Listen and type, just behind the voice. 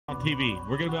TV.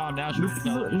 We're gonna be on national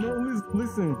television. No,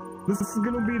 listen. This is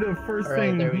gonna be the first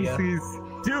thing he sees.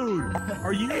 Dude,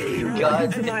 are you?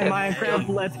 God, to my Minecraft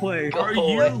Let's Play. Are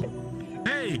you?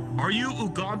 Hey, are you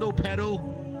Ugando pedo?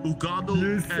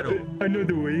 Ugando pedo. I know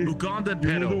the way. Ugandan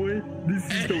pedo. You know the way?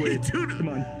 This is the way. Dude. Come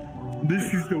on.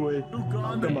 This is the way.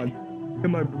 Uganda. Come on.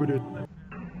 Come on, brother.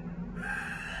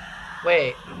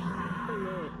 Wait.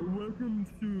 Welcome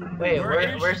to... Wait,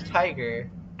 where's Tiger?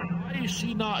 Why is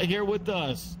she not here with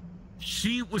us?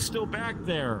 She was still back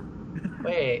there.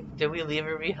 Wait, did we leave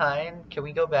her behind? Can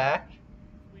we go back?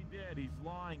 We did. He's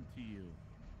lying to you.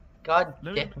 God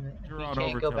Let damn me it. message her We on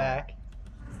can't go overtone. back.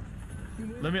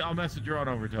 I'll message her on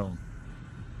overtone.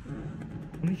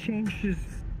 Let me change his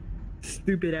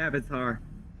stupid avatar.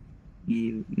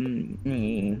 You...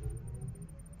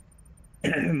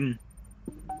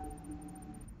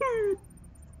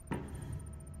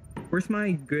 Where's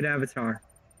my good avatar?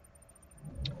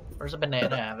 Where's a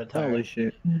banana avatar? Holy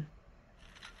shit.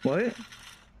 What?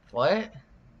 What?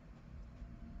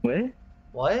 What?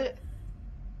 What?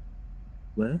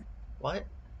 What? What?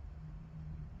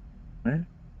 What?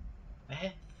 Eh?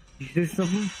 You did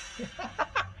something?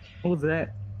 What was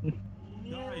that?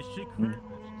 Guys, she crashed.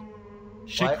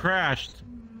 She What? crashed.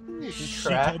 She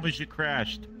told me she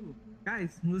crashed.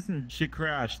 Guys, listen. She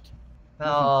crashed.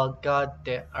 Oh god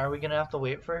damn. Are we gonna have to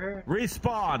wait for her?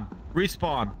 Respawn.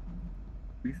 Respawn.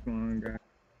 Respawn, guys.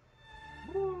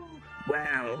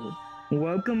 Wow.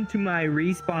 Welcome to my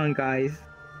respawn, guys.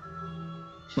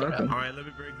 Welcome. Alright, let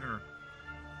me bring her.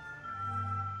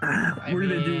 We're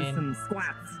gonna do some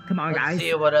squats. Come on, guys. Let's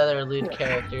see what other loot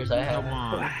characters I have. Come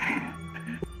on.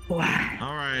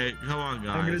 Alright, come on,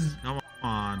 guys. Come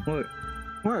on. What?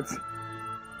 What?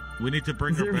 We need to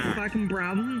bring Is her there a back. fucking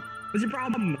problem? What's your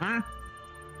problem, huh?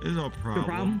 There's no problem.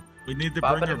 problem? We need to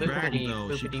bring her Boppity back, boopity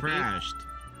though. She boopity beep. crashed.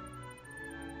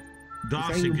 your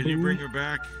Dawson, can you boo? bring her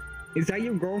back? Is that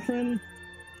your girlfriend?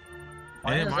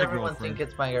 Why And does my everyone girlfriend. think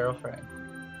it's my girlfriend?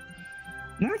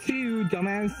 Not you,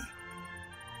 dumbass.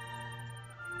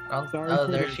 Sorry Oh,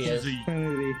 for there the she is.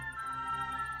 profanity.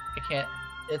 I can't.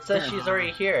 It says she's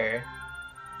already here.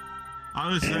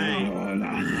 Honestly, Oh,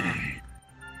 no.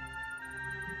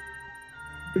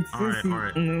 It's Alright, just-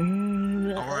 alright.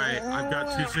 Alright, I've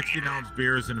got two 16-ounce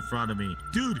beers in front of me.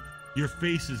 Dude, your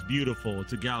face is beautiful.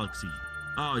 It's a galaxy.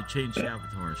 Oh, I changed the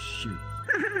avatar. Shoot.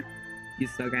 You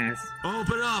suck ass.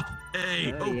 Open up!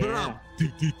 Hey, Oh, open yeah. up! Do.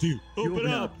 Open open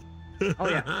up! Oh,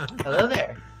 yeah. Hello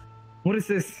there. What is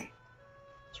this?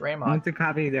 It's I Raymond. want to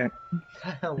copy that.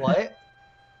 What?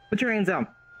 Put your hands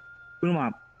up. Put them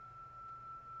up.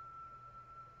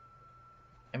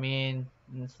 I mean,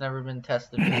 it's never been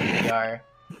tested with VR.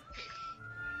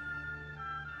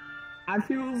 I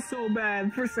feel so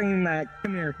bad for saying that.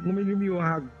 Come here. Let me give you a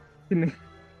hug. Come here.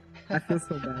 I feel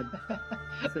so bad.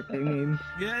 It's okay, man.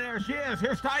 Yeah, there she is.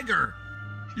 Here's Tiger.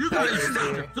 You guys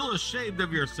feel ashamed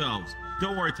of yourselves.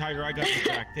 Don't worry, Tiger. I got your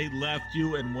back. They left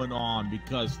you and went on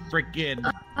because freaking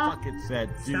fucking said.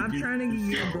 Stop trying to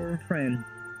get your girlfriend.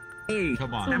 Hey,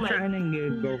 Come on. stop trying to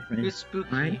get a girlfriend. Who's spooky?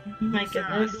 Right? My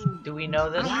goodness. Do we know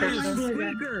this Why is person?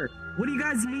 Squeaker. What do you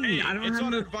guys mean? Hey, I don't it's have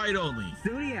on no invite only.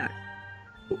 Zodiac.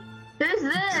 Who's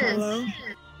this? Hello?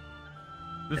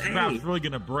 This Hey. map's really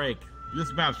gonna break.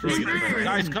 This map's really gonna break.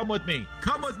 Guys, come with me.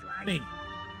 Come with me.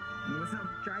 What's up,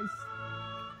 guys?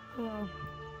 Hello.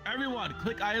 Everyone,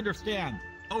 click I understand.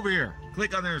 Over here.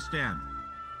 Click on understand.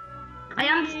 I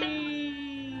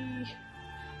understand.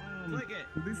 Click it.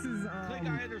 This is Click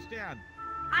I understand.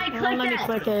 I clicked it.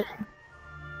 Click it.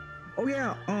 Oh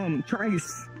yeah,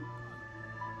 Trice.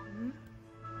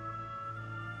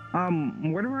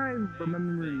 Where do I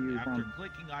remember you After from?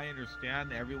 clicking I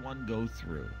understand, everyone go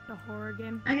through. The horror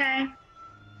game. Okay.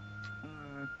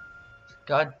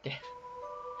 God damn.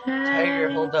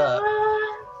 Tiger, hold up.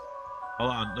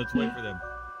 Hold on, let's wait for them.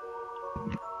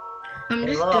 I'm Hey,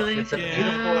 just look, doing. it's a Yeah,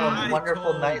 beautiful, I wonderful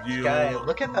told night you. sky.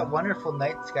 Look at that wonderful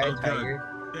night sky, Oh, good.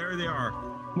 Tiger. There they are.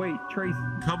 Wait, Trace.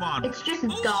 Come on. It's just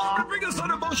Oh, dark. bring us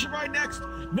on a motion ride next.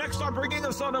 Next, I'm bringing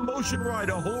us on a motion ride,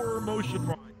 a horror motion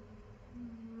ride.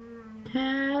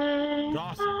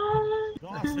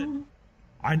 Dawson.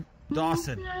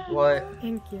 Dawson. What?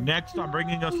 Thank you. Next, I'm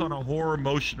bringing us on a horror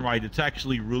motion ride. It's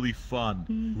actually really fun.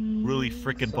 Really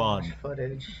freaking So fun. much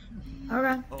footage.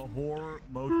 Okay. A horror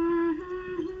motion.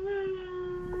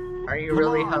 Are you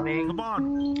really humming? Come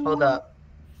on. Hold up.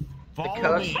 The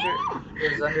Follow me. coaster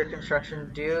is under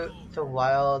construction due to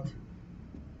wild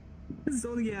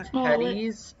Zodiac.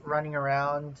 petties running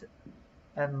around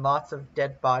and lots of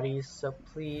dead bodies, so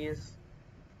please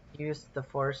use the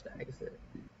forced exit.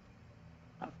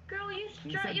 Girl, you What's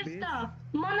strut up, your bitch? stuff.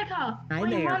 Monica. Hi Wait,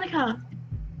 there. Monica.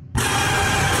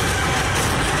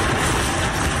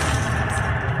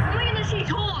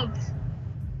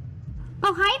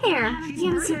 there! You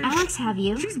haven't seen Alex, have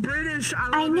you? She's British.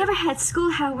 I never had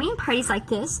school Halloween parties like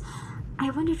this. I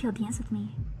wonder if you'll dance with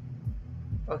me.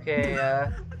 Okay,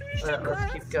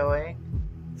 let's keep going.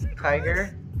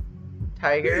 Tiger?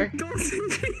 Tiger?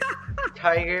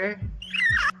 Tiger?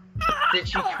 Did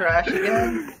she crash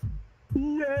again?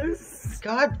 Yes.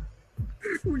 God.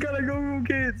 We gotta go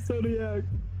get Zodiac.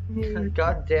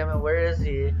 God damn it, where is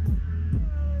he?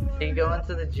 Did he go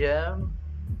into the gym?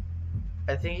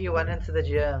 I think he went into the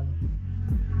gym.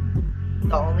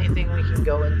 The only thing we can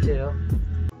go into.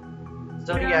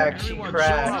 Zodiac, she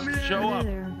crashed. Show up.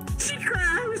 She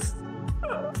crashed.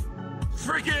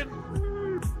 Freaking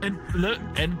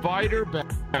invite her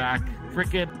back.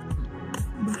 Freaking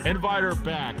invite her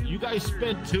back. You guys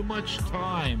spent too much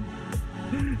time.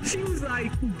 She was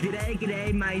like,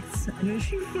 g'day, mates. And then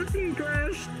she fucking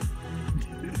crashed.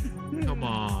 Come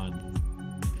on.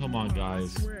 Come on,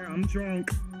 guys. I swear, I'm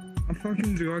drunk. I'm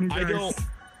fucking drunk, guys. I don't.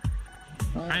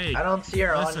 Hey, I don't see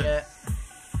her listen. on yet.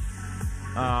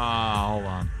 Hold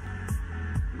on.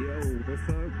 Yo, what's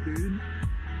up, dude?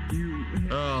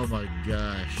 Oh my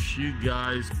gosh, you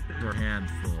guys are a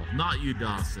handful. Not you,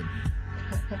 Dawson.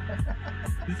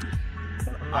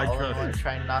 I trust I'm you.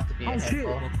 trying not to be a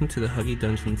handful. Welcome to the Huggy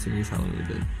Dungeon series Halloween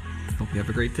event. Hope you have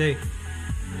a great day.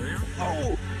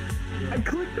 Oh! I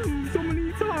clicked them so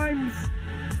many times!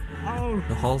 Oh!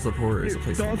 The Halls of Horror is a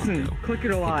place to Dawson, go. click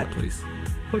it a lot. Take that place.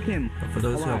 Click him. But for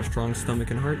those who have a strong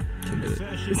stomach and heart, can do it.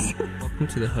 Welcome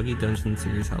to the Huggy Dungeon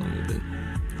series Halloween event.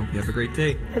 Hope you have a great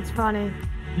day. It's funny.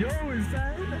 Yo, is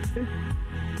that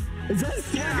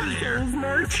Swagger Souls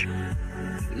merch?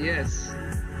 Yes.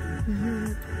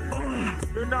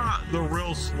 You're not the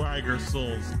real Swagger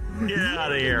Souls. Get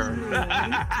out of here.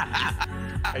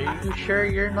 Are you sure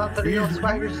you're not the real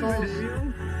Swagger Souls?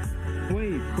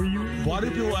 Wait, were you? Why do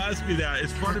people ask me that?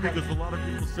 It's funny because a lot of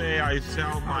people say I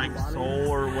sound like Soul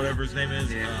or whatever his name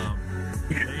is.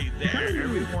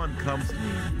 Everyone comes to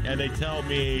me and they tell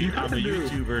me I'm a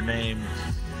YouTuber named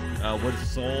what's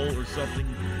Soul or something.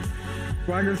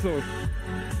 Swagger Souls.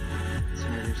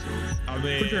 I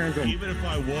mean, even if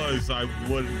I was, I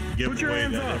wouldn't give away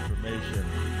that information.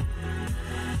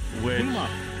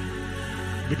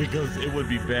 Which, because it would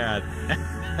be bad.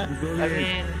 I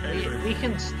mean, we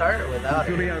can start without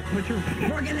her. Put your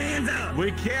fucking hands up!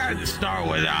 We can't start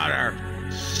without her.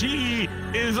 She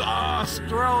is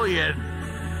Australian.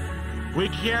 We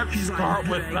can't start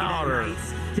without her.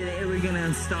 Today we're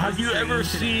gonna start. Have you ever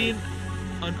seen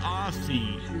an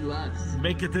Aussie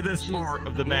make it to this part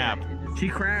of the map? She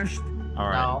crashed. All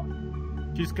right.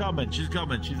 No. She's coming. She's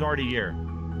coming. She's already here.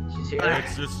 She's here.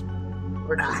 It's just.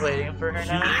 We're just waiting for her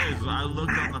now. She is. I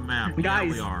looked on the map. Guys,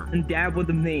 yeah, we are. and dab with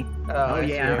me. Oh,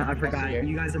 yeah, I forgot.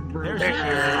 You guys are broke. There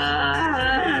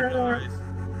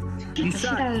she is. You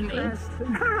suck.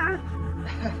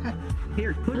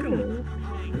 Here, click him.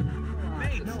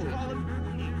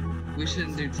 We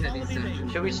shouldn't do Teddy's dungeon.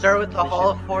 Should we start with the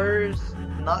Hall of Horrors?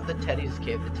 Not the Teddy's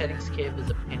Cave. The Teddy's Cave is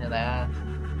a pain in the ass.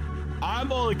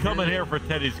 I'm only coming here for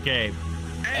Teddy's Cave.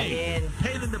 Hey, I mean,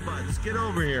 pain in the butts, get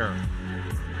over here.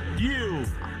 You.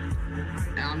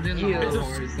 I'm doing the Hall of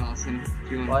Horrors, Dawson.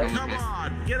 If you want to Come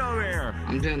on, get over here.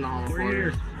 I'm doing the Hall of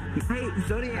Horrors. Hey,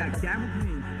 Zodiac, dab with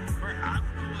me. I'm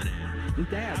going in.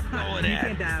 Dab. I'm going You in.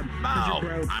 can't dab. No, You're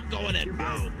broke. I'm going in.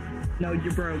 No. No,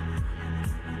 you're broke.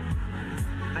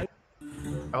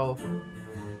 oh.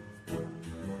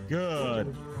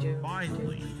 Good.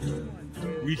 Finally.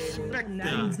 Respect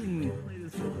them.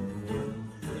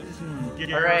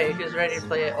 Alright, who's ready to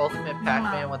play Ultimate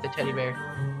Pac-Man with a teddy bear?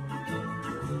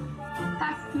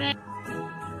 Pac-Man.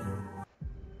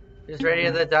 Who's ready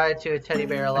to die to a teddy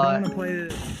bear a lot? I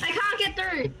can't get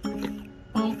through.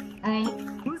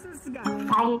 Who's this guy?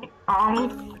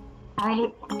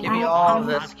 Give me all of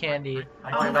this candy. I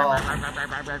want it all.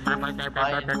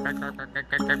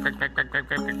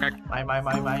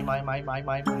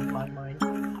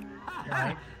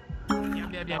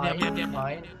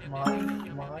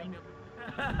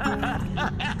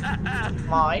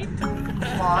 Mine.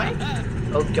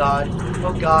 Oh god.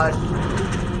 Oh god.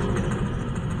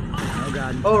 Oh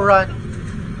god. Oh run.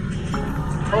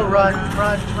 Oh run.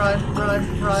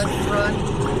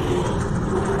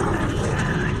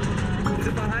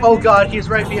 Oh god, he's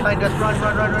right behind us. Run. I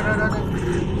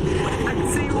can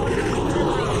see you.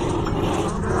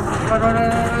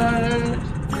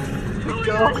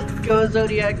 Run. Go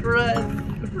Zodiac, run.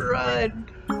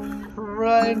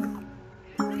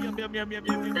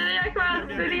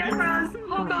 Zodiac runs.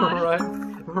 Oh god.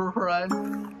 Run.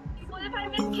 What if I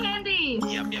miss candy?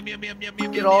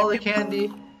 Get all the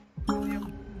candy.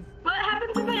 What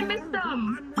happens if I miss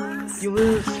them? You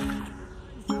lose.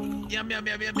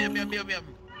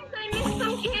 missed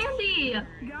some candy.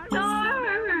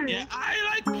 No. Yeah, I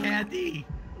like candy.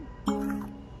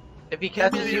 If he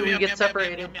catches you, we get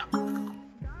separated.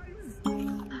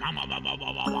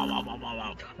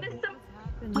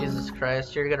 Jesus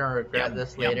Christ, you're gonna regret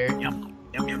this later. My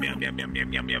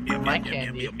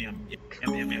candy.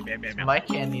 It's my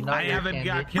candy, not I your haven't candy.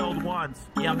 got killed once.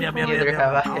 Neither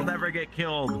have I. I'll never get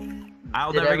killed.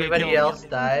 I'll Did never get everybody killed. else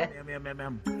die?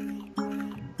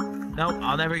 Nope,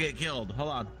 I'll never get killed.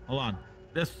 Hold on.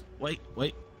 Wait.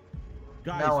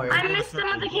 Guys, No worries. I missed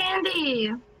some of the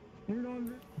candy.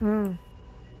 Mm.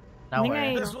 No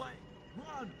worries. this way.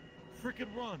 Run.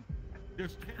 Freaking run.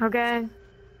 There's candy. Okay.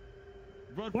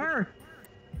 Run. Where?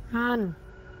 Run.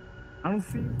 I don't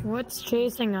see. What's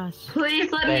chasing us?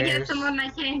 Please let me get Bears. some of my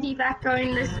candy back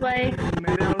going this way.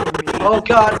 Made out of me. Oh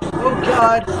god! Oh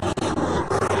god!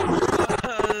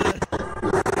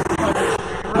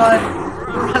 Run!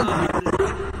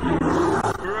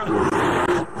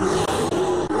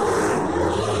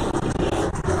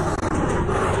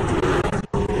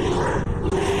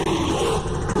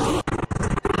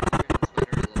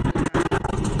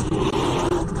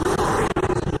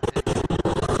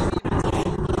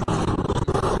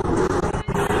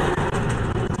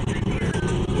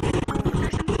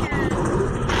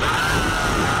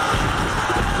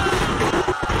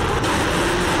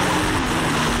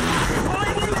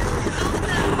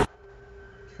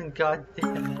 God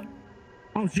damn it.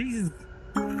 Oh Jesus!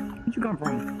 Where'd you come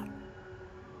from?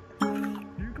 Did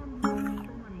you come from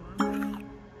my mom?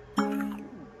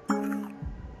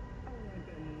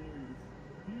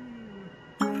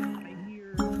 I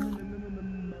hear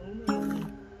moaning.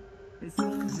 This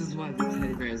is why the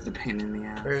teddy bear is the pain in the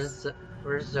ass.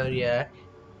 Where's Zodiac?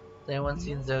 Has anyone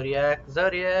seen Zodiac?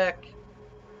 Zodiac!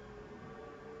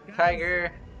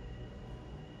 Tiger!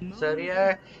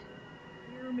 Zodiac!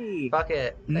 Hear me. Fuck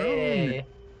it. Moan. Hey.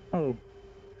 Oh.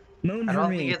 Moan I for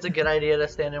don't me. think it's a good idea to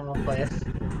stand in one place.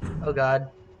 Oh god.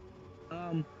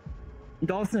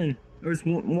 Dawson, there's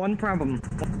one problem.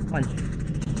 One.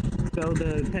 So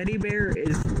the teddy bear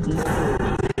is low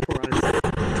for us.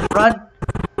 Run!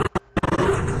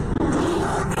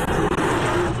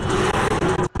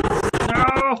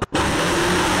 No!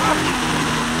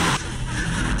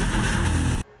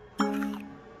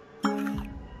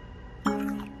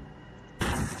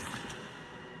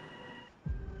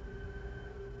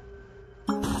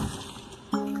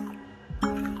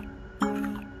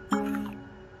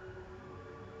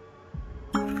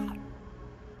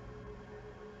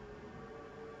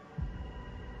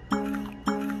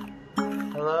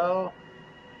 Hello?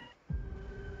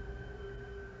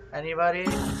 Anybody?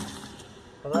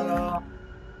 Hello?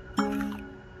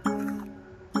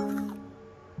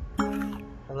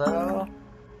 Hello?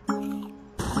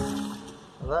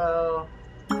 Hello?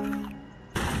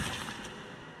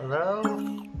 Hello?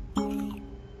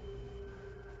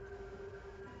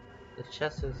 The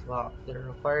chest is locked. It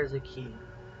requires a key.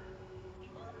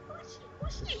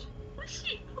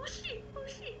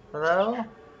 Hello?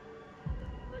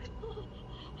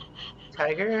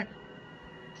 Tiger?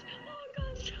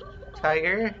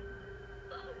 Tiger?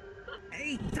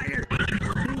 Hey, Tiger!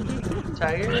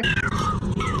 Tiger?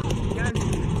 Guys,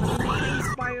 I'm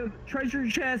chased by a treasure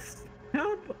chest.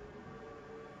 Help!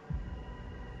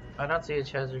 I don't see a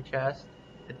treasure chest.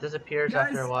 It disappears Guys,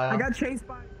 after a while. I got chased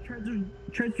by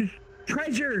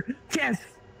treasure chest.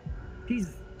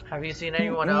 Jeez. Have you seen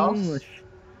anyone No else? English.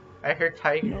 I heard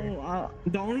Tiger. No,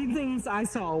 the only things I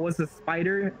saw was a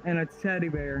spider and a teddy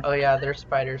bear. Oh yeah, there's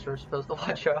spiders we're supposed to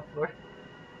watch out for.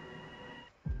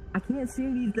 I can't see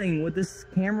anything with this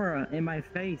camera in my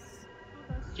face.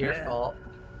 It's your fault.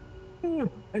 Ooh,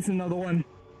 it's another one.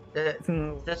 It's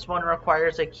another one. This one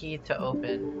requires a key to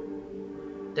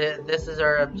open. This is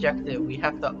our objective. We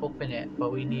have to open it,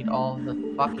 but we need all of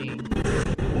the fucking...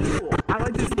 Ooh, I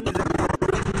like this music.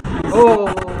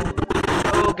 Oh!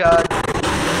 Oh god.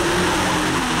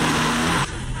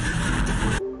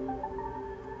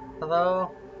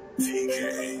 Hello?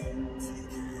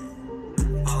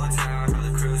 All in town,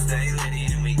 the crew stay litty,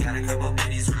 and we got a couple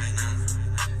biddies right now.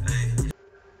 Hey.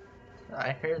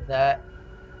 I heard that.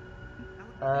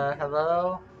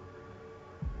 Hello?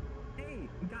 Hey,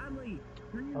 Godly.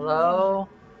 Hello?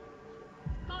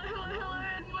 Hello.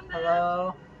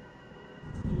 Hello?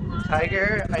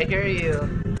 Tiger, I hear you.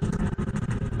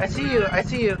 I see you, I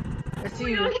see you. I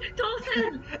see you.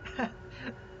 Dawson!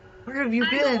 Where have you I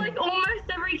been? got like almost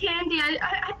every candy.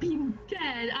 I'd be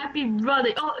dead. I'd be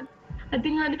running. Oh, I've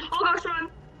been running. Oh gosh, run!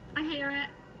 I hear it.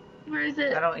 Where is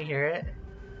it? I don't hear it.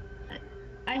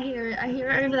 I hear it. I hear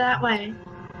it over that way.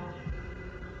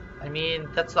 I mean,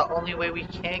 that's the only way we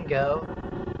can go.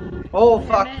 Oh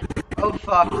fuck! Oh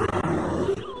fuck!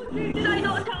 Did I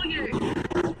not tell you?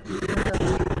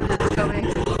 It's coming.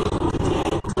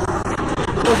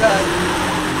 Oh god.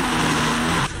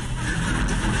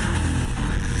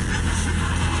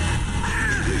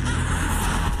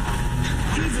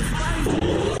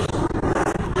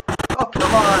 Oh,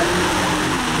 come on.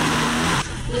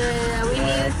 Yeah, we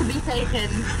need it to be taken.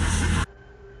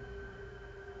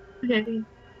 Okay.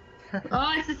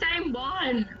 Oh, it's the same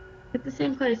one. It's the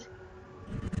same place.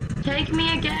 Take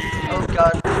me again. Oh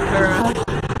god.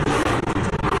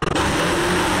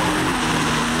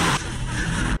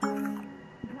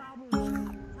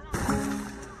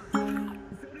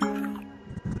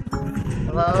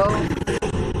 Hello?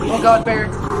 Oh god, bear.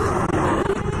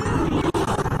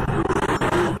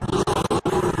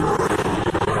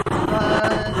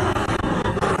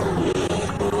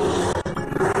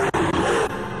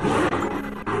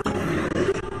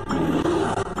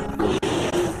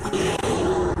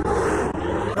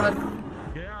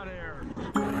 Get out of here.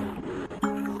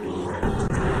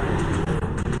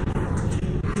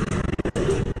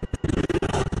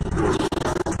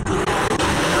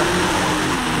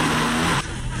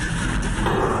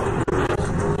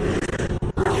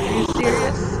 Are you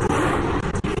serious?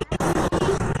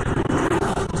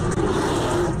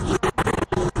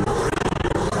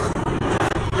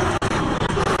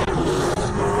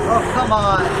 Oh, come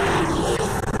on.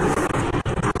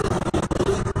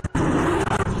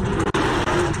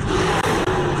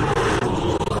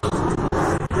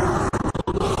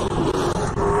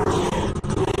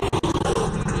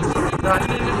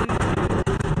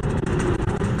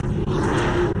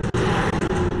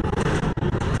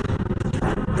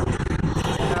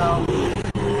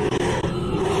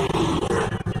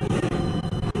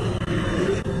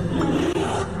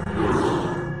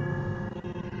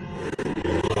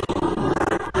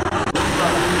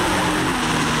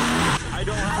 I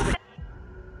don't have it.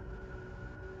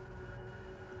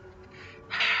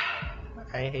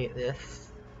 I hate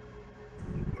this.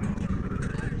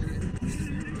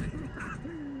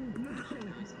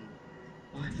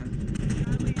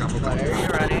 Why are you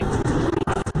running?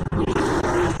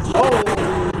 Oh!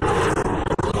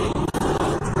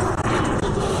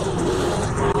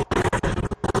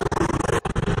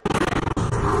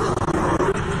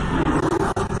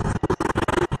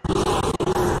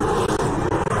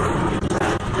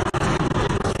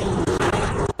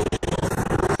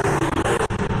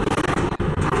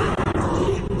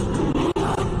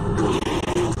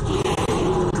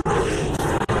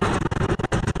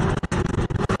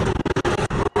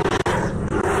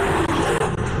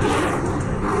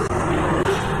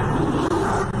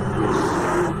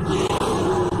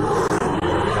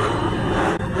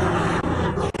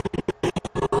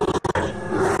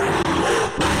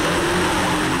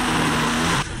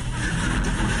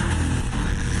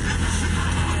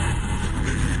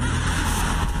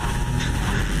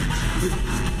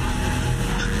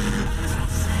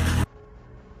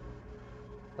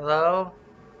 Hello?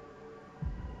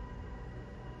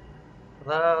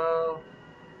 Hello?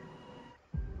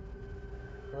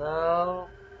 Hello?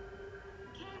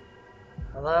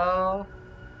 Hello?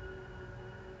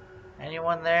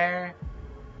 Anyone there?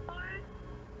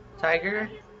 Tiger?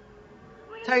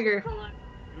 Tiger!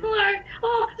 Hello.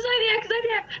 Oh,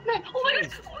 Zodiac! No. Oh my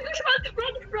gosh,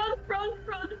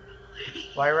 run.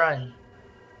 Why run?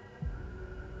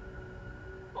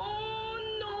 Oh,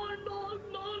 no.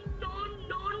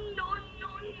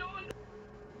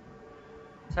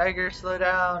 Tiger, slow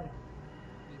down.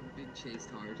 Big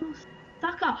chased hard.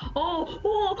 Saka.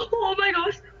 Oh my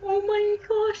gosh.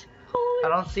 I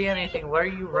don't see anything. Where are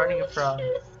you running from?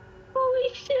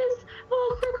 Holy shit.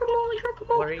 Oh,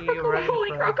 guacamole. What are you running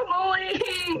from?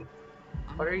 Guacamole.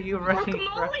 What are you running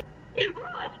from?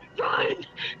 Run.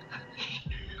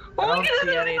 I don't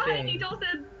see You anything.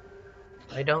 Dawson.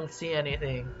 I don't see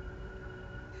anything.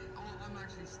 Oh, I'm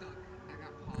actually stuck. I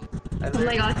got paused. Oh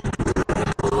my gosh.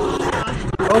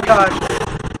 Oh god.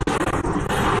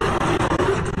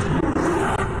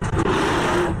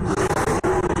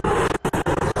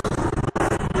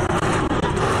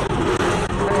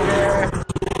 Tiger,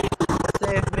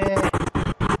 save me.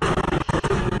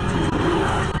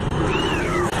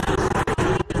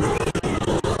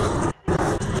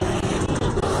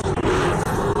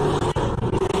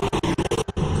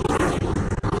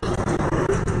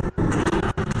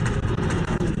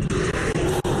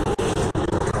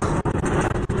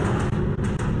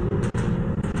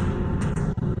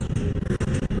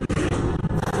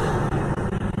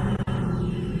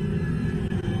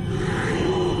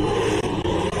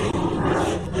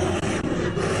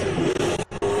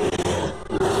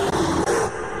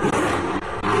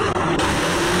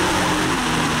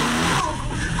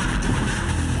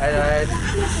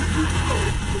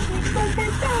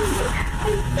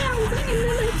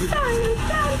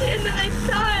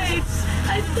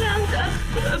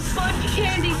 fucking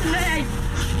candy tonight.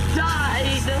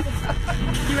 Died.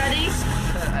 You ready?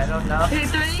 I don't know. Okay,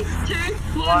 3, 2,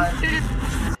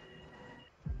 1.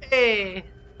 Hey!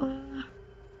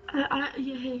 Yeah,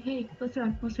 hey, what's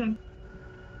wrong?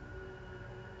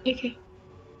 Okay.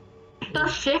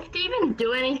 Does shift even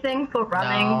do anything for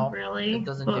running, No, really? it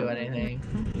doesn't do anything.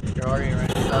 You're already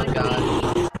running. Oh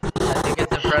god.